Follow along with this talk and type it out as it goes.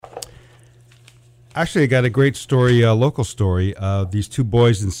Actually, I got a great story, local story. These two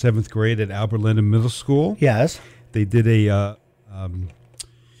boys in 7th grade at Albert Lennon Middle School. Yes. They did a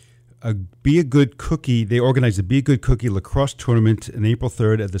Be a Good Cookie. They organized a Be a Good Cookie lacrosse tournament on April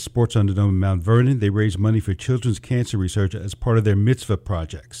 3rd at the Sports Underdome in Mount Vernon. They raised money for children's cancer research as part of their mitzvah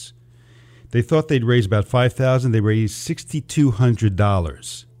projects. They thought they'd raise about $5,000. They raised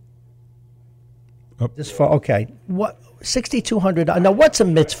 $6,200. Okay. What? $6,200. Now, what's a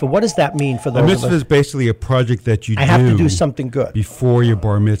mitzvah? What does that mean for those? A mitzvah is basically a project that you I have to do something good before your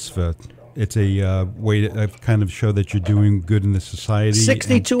bar mitzvah. It's a way to kind of show that you're doing good in the society.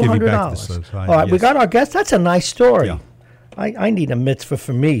 $6,200. All right, yes. We got our guest. That's a nice story. Yeah. I need a mitzvah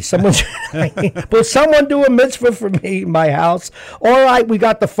for me. Will someone do a mitzvah for me in my house? All right, we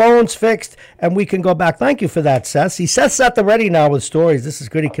got the phones fixed, and we can go back. Thank you for that, Seth. See, Seth's at the ready now with stories. This is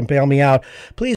good. He can bail me out. Please.